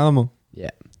 spirit animal? Yeah.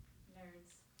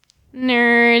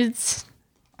 Nerds.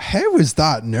 How is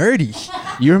that nerdy?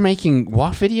 You're making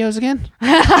what videos again?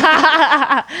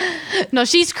 No,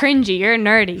 she's cringy. You're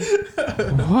nerdy.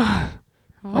 What?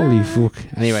 Holy fuck.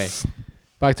 Anyway,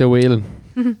 back to wheeling.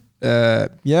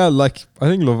 Yeah, like I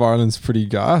think Love Ireland's pretty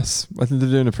gas. I think they're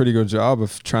doing a pretty good job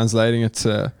of translating it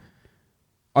to.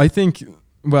 I think,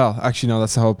 well, actually, no,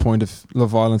 that's the whole point of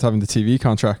Love Island having the TV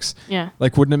contracts. Yeah.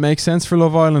 Like, wouldn't it make sense for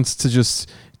Love Island to just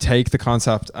take the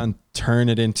concept and turn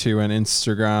it into an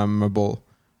Instagrammable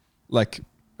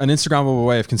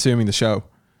way of consuming the show?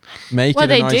 Make Well,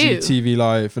 it an they do. IGTV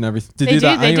live and everything. They They do do.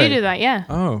 that They anyway. do that. Yeah.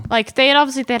 Oh, Like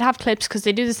they'd have clips because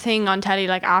they do this thing on telly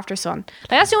like After Sun. Like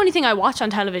that's the only thing I watch on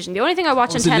television. The only thing I watch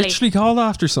on is it telly. literally called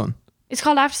After Sun? It's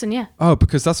called After Sun. Yeah. Oh,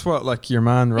 because that's what like your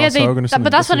man Ross Hogan or something.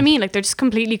 but that's what I mean. Like they're just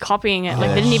completely copying it.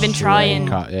 Like they didn't even try and.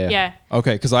 Yeah. Yeah.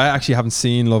 Okay, because I actually haven't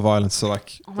seen Love Island, so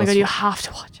like. Oh my god, you have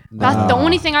to watch it. That's the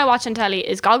only thing I watch on telly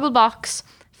is Gogglebox,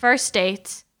 First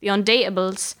Dates, The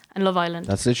Undateables, and Love Island.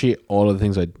 That's literally all of the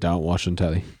things I don't watch on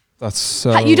telly. That's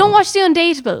so. You don't watch The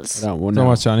Undateables. I don't, Don't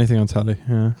watch anything on telly.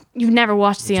 Yeah. You've never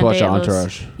watched The Let's watch Undateables.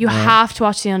 Entourage. You have to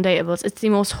watch The Undateables. It's the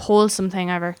most wholesome thing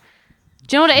ever.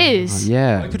 Do you know what it is?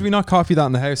 Yeah. Why could we not copy that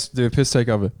in the house? Do a piss take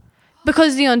of it.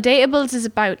 Because The Undateables is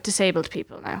about disabled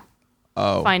people now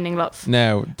Oh. finding love.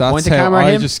 Now Point that's the how camera at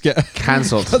I him. just get.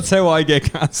 Cancelled. That's how I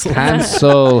get cancelled.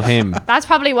 Cancel him. That's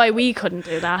probably why we couldn't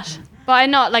do that. But I'm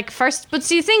not like first. But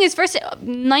see, the thing is, first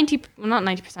 90, well, not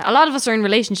 90%. A lot of us are in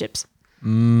relationships.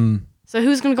 So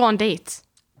who's gonna go on dates?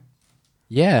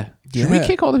 Yeah. Should we Yeah.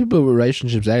 kick all the people with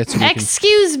relationships out so we can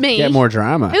Excuse me. get more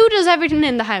drama? Who does everything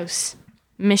in the house?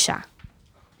 Misha.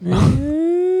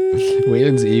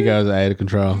 Whelan's ego is out of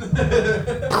control.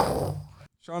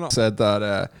 Sean said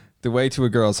that the way to a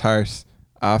girl's heart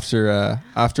after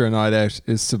a night out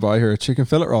is to buy her a chicken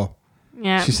fillet roll.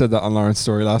 Yeah. She said that on Lauren's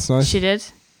story last night. She did.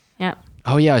 Yeah.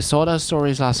 Oh yeah, I saw those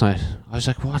stories last night. I was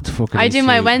like, what the fuck are I these do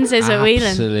my two Wednesdays with Whelan.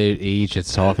 absolute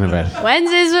idiots talking about?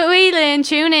 Wednesdays with Whelan.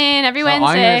 Tune in every So I'm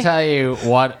Wednesday. going to tell you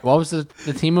what was the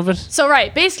theme of it? So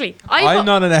right, basically, I'm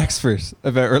not an expert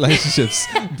about relationships,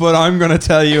 but I'm going to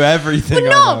tell you everything. But I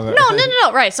know no, about.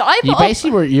 no. Right. So I You put up.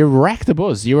 basically you wrecked the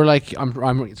buzz. You were like,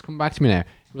 it's coming back to me now.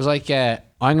 It was like, I'm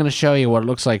going to show you what it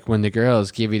looks like when the girls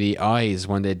give you the eyes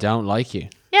when they don't like you.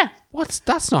 Yeah.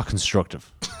 That's not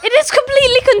constructive. It is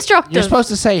completely constructive. You're supposed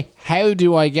to say, how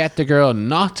do I get the girl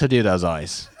not to do those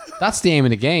eyes? That's the aim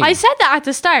of the game. I said that at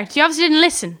the start. You obviously didn't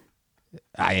listen.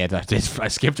 Yeah, I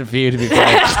skipped a few to be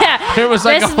fair. There was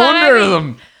like This is what I 100 of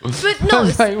mean. them. But no, I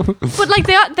was like, but like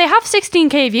they have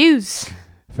 16k views.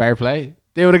 fair play.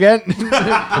 Do it again. Do it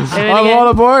I'm again. all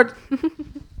aboard.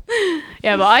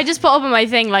 Yeah, but I just put up on my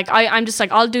thing, like, I'm just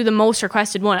like, I'll do the most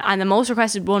requested one. And the most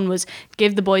requested one was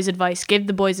give the boys advice, give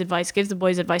the boys advice, give the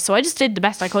boys advice. So I just did the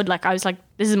best I could. Like, I was like,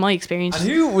 this is my experience. And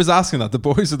who was asking that? The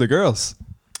boys or the girls?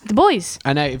 The boys.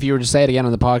 And now, if you were to say it again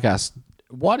on the podcast,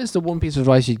 what is the one piece of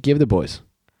advice you'd give the boys?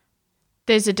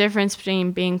 There's a difference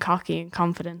between being cocky and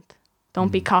confident.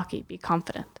 Don't be cocky, be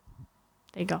confident.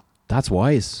 There you go. That's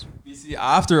wise. You see,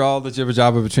 after all the jibber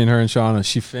jabber between her and Shauna,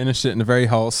 she finished it in a very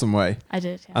wholesome way. I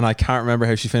did, yeah. And I can't remember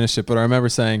how she finished it, but I remember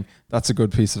saying, that's a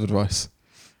good piece of advice.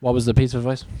 What was the piece of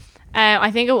advice? I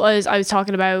think it was, I was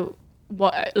talking about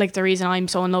what, like, the reason I'm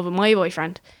so in love with my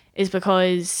boyfriend is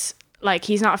because, like,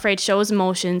 he's not afraid to show his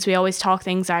emotions. We always talk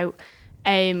things out.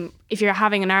 If you're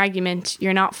having an argument,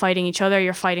 you're not fighting each other,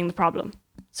 you're fighting the problem.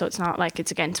 So it's not like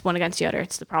it's against one against the other,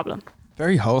 it's the problem.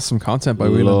 Very wholesome content by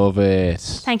Whelan. Love it.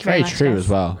 Thank you very much, true guys. as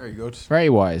well. Very good. Very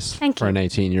wise Thank for you. an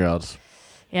 18-year-old.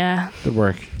 Yeah. Good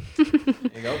work. There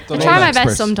you go. I try my best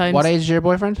Expert. sometimes. What age is your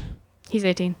boyfriend? He's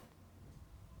 18.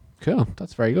 Cool.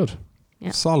 That's very good.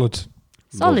 Yeah. Solid. Love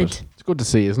Solid. it. It's good to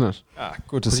see, isn't it? Ah,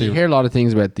 good to 'Cause see you you. hear a lot of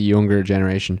things about the younger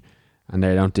generation, and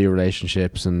they don't do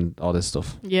relationships and all this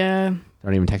stuff. Yeah. They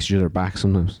don't even text each other back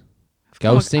sometimes.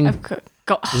 Ghosting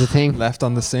is a thing. Left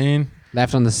on the scene.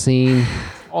 Left on the scene.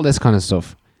 All this kind of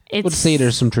stuff. Good to see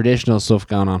there's some traditional stuff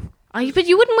going on. But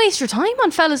you wouldn't waste your time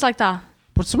on fellas like that.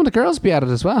 But some of the girls be at it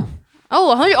as well.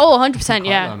 Oh, 100%,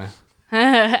 yeah.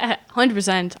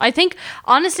 100%. I think,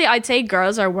 honestly, I'd say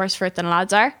girls are worse for it than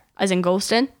lads are, as in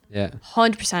ghosting. Yeah.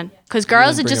 100%. Because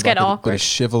girls would Bring just it back get a bit awkward. of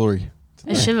chivalry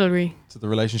A chivalry. to the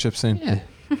relationship scene. Yeah.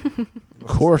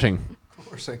 Courting.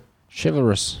 Coursing.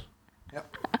 Chivalrous.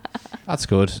 That's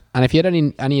good. And if you had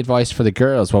any advice for the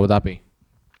girls, what would that be?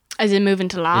 As in moving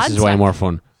to lads. This is way more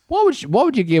fun. What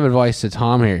would you give advice to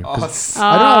Tom here? Oh, 'Cause Oh,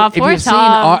 I don't know if poor you've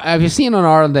Tom. have you seen on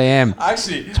Ireland AM?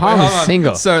 Actually, Tom wait, is hold on.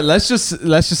 single. So let's just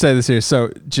say this here.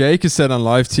 So Jake has said on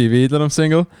live TV that I'm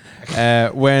single.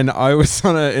 When I was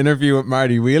on an interview with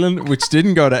Marty Whelan, which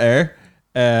didn't go to air,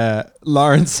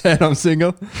 Lauren said I'm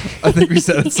single. I think we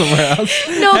said it somewhere else.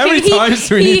 No, How many times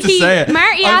do we need to say it?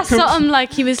 Marty I'm asked something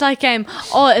like, he was like,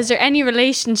 oh, is there any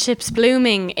relationships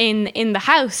blooming in the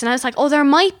house? And I was like, oh, there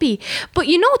might be. But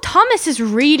you know, Thomas is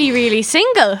really, really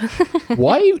single.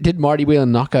 Why did Marty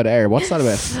Whelan knock out air? What's that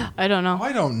about? I don't know.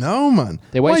 I don't know, man.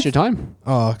 They waste your time.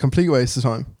 Oh, complete waste of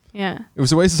time. Yeah. It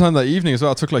was a waste of time that evening as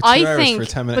well. It took like 2 I hours think, for a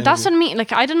 10-minute but that's what I mean.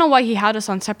 Like, I don't know why he had us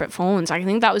on separate phones. I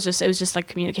think that was just, it was just like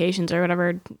communications or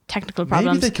whatever, technical Maybe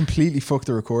problems. they completely fucked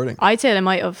the recording. I'd say they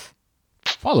might have.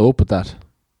 Follow up with that.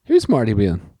 Who's Marty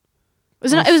Whelan?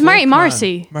 It was Marty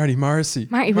Morrissey. Marty Morrissey.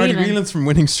 Marty Marty Whelan. Whelan's from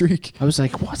Winning Streak. I was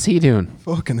like, what's he doing?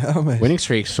 Fucking hell, mate. Winning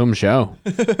streak, some show.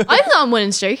 I was on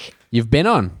winning streak. You've been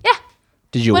on. Yeah.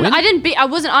 Did you When win? I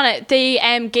wasn't on it. They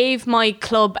gave my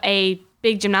club a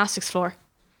big gymnastics floor.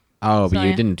 Oh, but So, you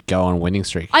yeah. didn't go on winning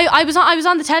streak. I was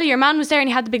on the telly. Your man was there and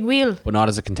he had the big wheel. But not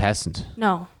as a contestant.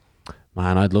 No.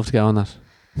 Man, I'd love to go on that.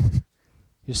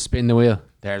 You spin the wheel.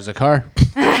 There's a car.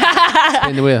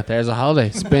 Spin the wheel. There's a holiday.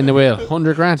 Spin the wheel.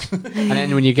 100 grand. And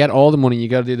then when you get all the money, you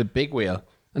got to do the big wheel.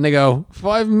 And they go,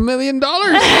 $5 million.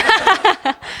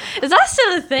 Is that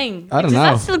still a thing? I don't Does know.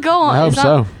 that still go on? I hope Is that-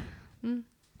 so.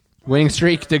 Winning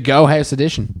streak, the Go House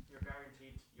edition. You're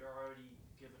guaranteed. You're already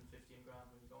given 15 grand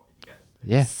when you go if you get it.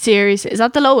 Yeah. Seriously, is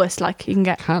that the lowest like you can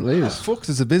get? Can't lose. Fuck,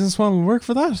 does a business model work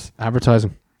for that?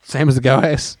 Advertising. Same as the Go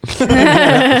House.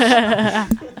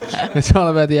 It's all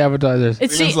about the advertisers.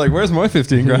 It's Whelan's like, where's my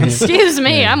 15 grand? excuse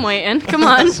me, I'm waiting. Come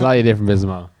on. Slightly different business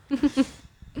model.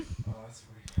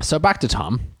 So back to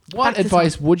Tom. What Back to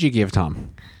advice would you give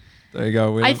Tom? There you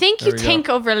go, Whelan. I think There you we go. think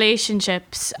of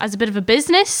relationships as a bit of a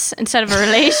business instead of a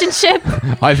relationship.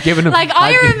 I've given him. Like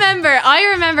I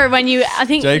remember when you, I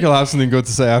think Jake will have something good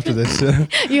to say after this.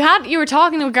 Yeah. you were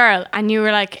talking to a girl and you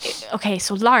were like, okay,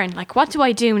 so Lauren, like, what do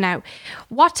I do now?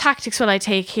 What tactics will I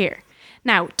take here?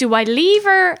 Now, do I leave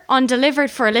her undelivered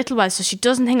for a little while so she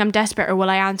doesn't think I'm desperate, or will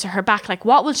I answer her back? Like,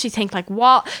 what will she think? Like,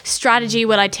 what strategy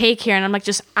will I take here? And I'm like,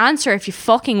 just answer if you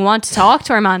fucking want to talk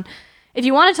to her, man. If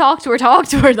you want to talk to her, talk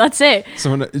to her. That's it.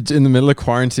 So in the middle of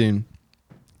quarantine,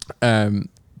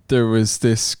 there was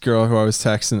this girl who I was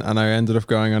texting, and I ended up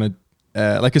going on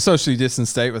a socially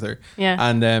distanced date with her. Yeah.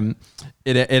 And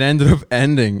it ended up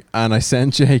ending, and I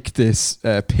sent Jake this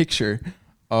picture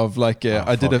of like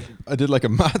I did like a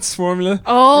maths formula.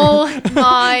 Oh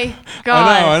my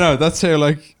God. I know. That's how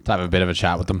like To have a bit of a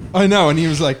chat with them. I know. And he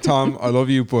was like, Tom, I love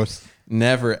you, but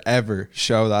never ever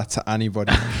show that to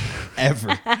anybody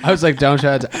ever. I was like, don't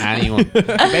show it to anyone.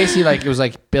 Basically, like, it was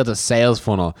like built a sales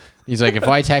funnel. He's like, if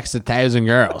I text 1,000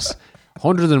 girls,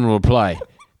 100 of them will reply.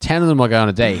 10 of them will go on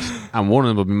a date, and one of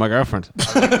them will be my girlfriend.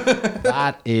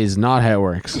 That is not how it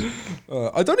works.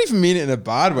 I don't even mean it in a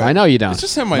bad way. I know you don't. It's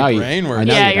just how my No, brain I works.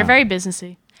 know Yeah, you you're don't. very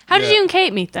businessy. How did Yeah. you and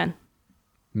Kate meet then?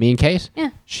 Me and Kate? Yeah.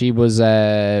 She was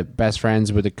best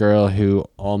friends with a girl who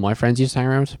all my friends used to hang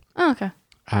around. Oh, okay.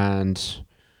 And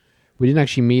we didn't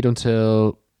actually meet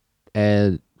until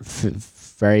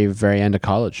very, very end of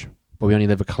college. But we only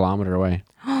live a kilometre away,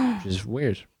 which is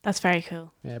weird. That's very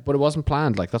cool. Yeah, but it wasn't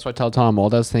planned. Like, that's why I tell Tom, all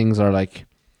those things are like,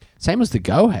 same as the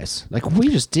Go House. Like, we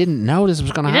just didn't know this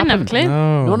was going to You happen. didn't have a clue.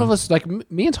 No. None of us, like,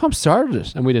 me and Tom started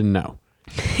it, and we didn't know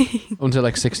until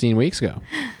like 16 weeks ago.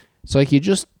 So, like, you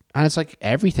just, and it's like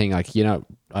everything, like, you know,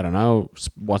 I don't know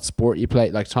what sport you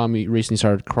play. Like, Tom, you recently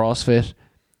started CrossFit.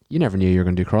 You never knew you were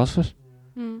going to do CrossFit.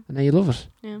 And now you love it.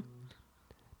 Yeah.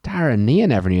 Dara and Nia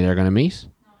never knew they were going to meet.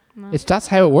 That's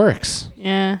how it works.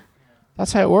 Yeah.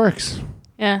 That's how it works.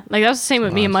 Yeah. Like, that was the same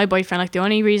with me Mad. and my boyfriend. Like, the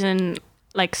only reason,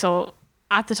 like, so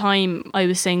at the time I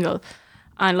was single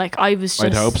and, like, I was just.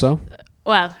 I'd hope so.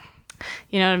 Well,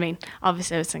 you know what I mean?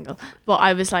 Obviously, I was single. But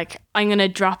I was like, I'm going to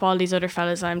drop all these other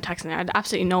fellas I'm texting. I had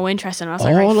absolutely no interest in it. I was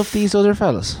like, All right, of these other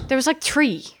fellas. there was like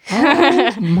 3.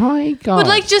 Oh my God. But,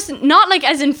 like, just not like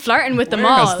as in flirting with them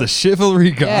all. Where's the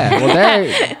chivalry gone? yeah, well,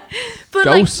 they're But,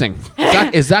 like,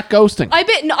 ghosting. Is that ghosting?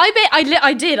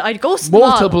 I did. I'd ghost them all.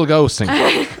 Multiple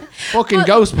ghosting. Fucking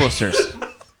Ghostbusters.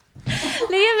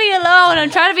 Leave me alone.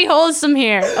 I'm trying to be wholesome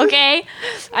here, okay?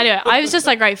 Anyway, I was just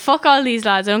like, right, fuck all these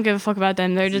lads. I don't give a fuck about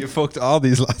them. They're You just fucked all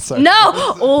these lads. Sorry. no.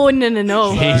 Oh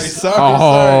no. Sorry.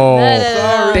 Oh,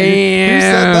 Sorry.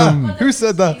 damn. Who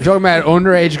said that? We're talking about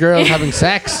underage girls having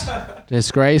sex.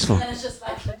 Disgraceful. And it's just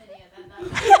like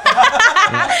chlamydia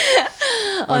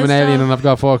then. I'm an alien and I've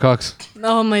got 4 cocks.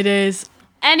 Oh my days.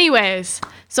 Anyways,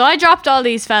 so I dropped all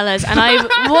these fellas and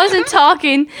I wasn't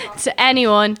talking to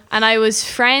anyone and I was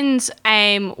friends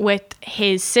with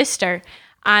his sister.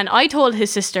 And I told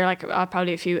his sister, like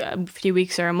probably a few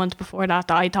weeks or a month before that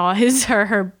I thought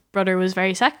her brother was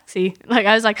very sexy. Like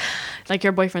I was like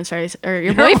your boyfriend's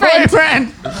your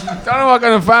boyfriend. Don't know what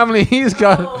kind of family he's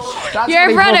got. That's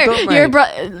Your pretty fucked up,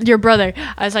 mate. your brother.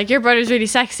 I was like, your brother's really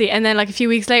sexy. And then like a few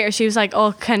weeks later, she was like,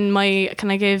 oh, can I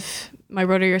give my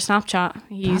brother your Snapchat?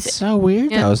 That's so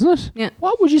weird, Yeah. though, isn't it? Yeah.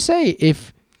 What would you say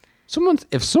if some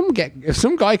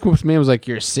guy came up to me and was like,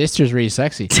 "Your sister's really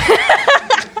sexy"?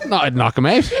 No, I'd knock him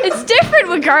out. It's different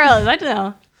with girls. I don't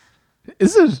know.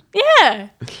 Is it? Yeah.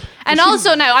 And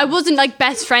also now I wasn't like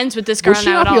best friends with this girl Would she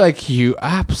now not at be all. like, "You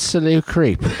absolute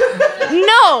creep"?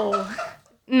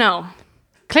 No.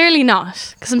 Clearly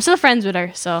not, because I'm still friends with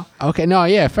her. So Okay, no,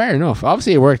 yeah, fair enough.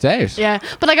 Obviously, it worked out. yeah,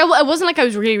 but like I wasn't like I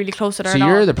was really really close with her. So at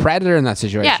you're all. the predator in that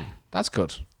situation. Yeah. That's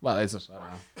good. Well, is it? I don't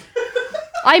know.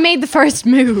 I made the first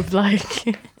move.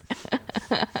 Like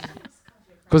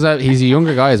Because he's a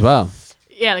younger guy as well.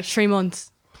 yeah, like 3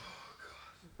 months.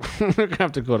 We're gonna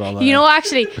have to cut all that. You out. know,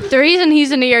 actually, the reason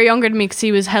he's a year younger than me because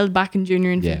he was held back in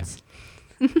junior infants.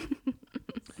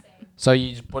 So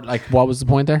but like, what was the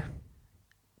point there?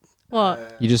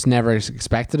 What? You just never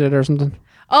expected it or something?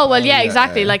 Oh well, yeah, yeah,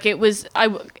 exactly. yeah. Like it was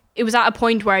at a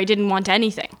point where I didn't want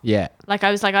anything. Yeah. Like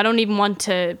I was like, I don't even want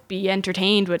to be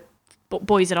entertained with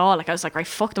boys at all. Like I was like, right,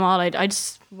 fuck them all. I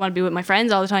just want to be with my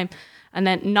friends all the time, and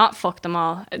then not fuck them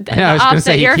all. Yeah, I was gonna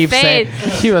say your you keep saying.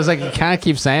 face. He was like, you can't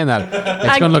keep saying that.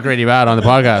 It's gonna look really bad on the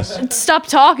podcast. Stop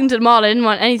talking to them all. I didn't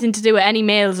want anything to do with any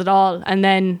males at all. And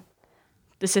then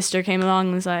the sister came along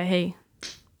and was like, hey.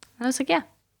 And I was like, yeah.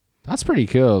 That's pretty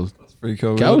cool. That's pretty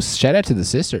cool. Ghost. Shout out to the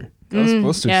sister.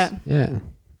 Ghostbusters. Yeah. Yeah.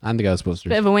 And the Ghostbusters.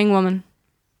 Bit of a wing woman.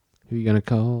 Who are you gonna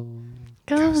call?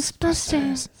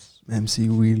 Ghostbusters. MC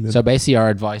Wheeler. So basically, our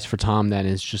advice for Tom then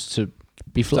is just to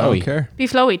be don't flowy. care. Be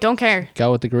flowy. Don't care.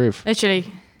 Go with the groove.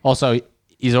 Literally. Also,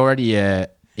 he's already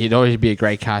he'd always be a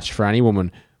great catch for any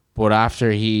woman, but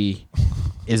after he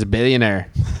is a billionaire,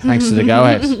 thanks to the Go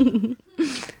House,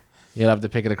 he'll have the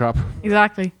pick of the crop.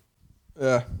 Exactly.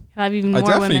 Yeah. I'll have even I more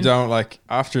definitely women. don't like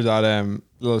after that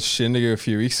little shindig a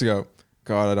few weeks ago.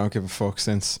 God, I don't give a fuck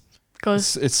since.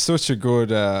 Because It's such a good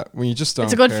when you just don't.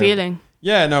 it's a good care. feeling.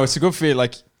 Yeah, no, it's a good feel.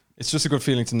 Like it's just a good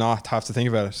feeling to not have to think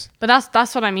about it. But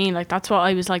that's what I mean. Like that's what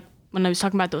I was like when I was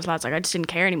talking about those lads. Like I just didn't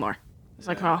care anymore. It's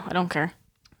like, oh, I don't care.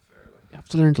 You have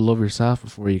to learn to love yourself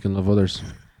before you can love others.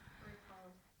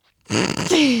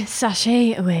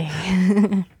 Sachet away.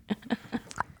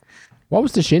 What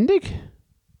was the shindig?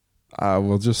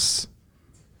 We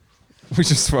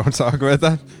just won't talk about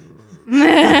that.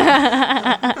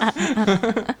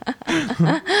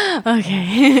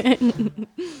 Okay.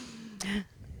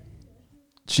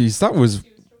 Jeez, that was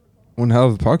one hell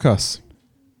of a podcast.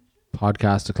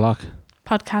 Podcast o'clock.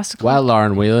 Podcast. Well,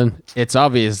 Lauren Whelan, it's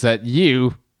obvious that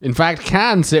you In fact,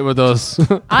 can sit with us.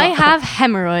 I have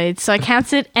hemorrhoids, so I can't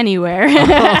sit anywhere.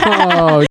 Oh,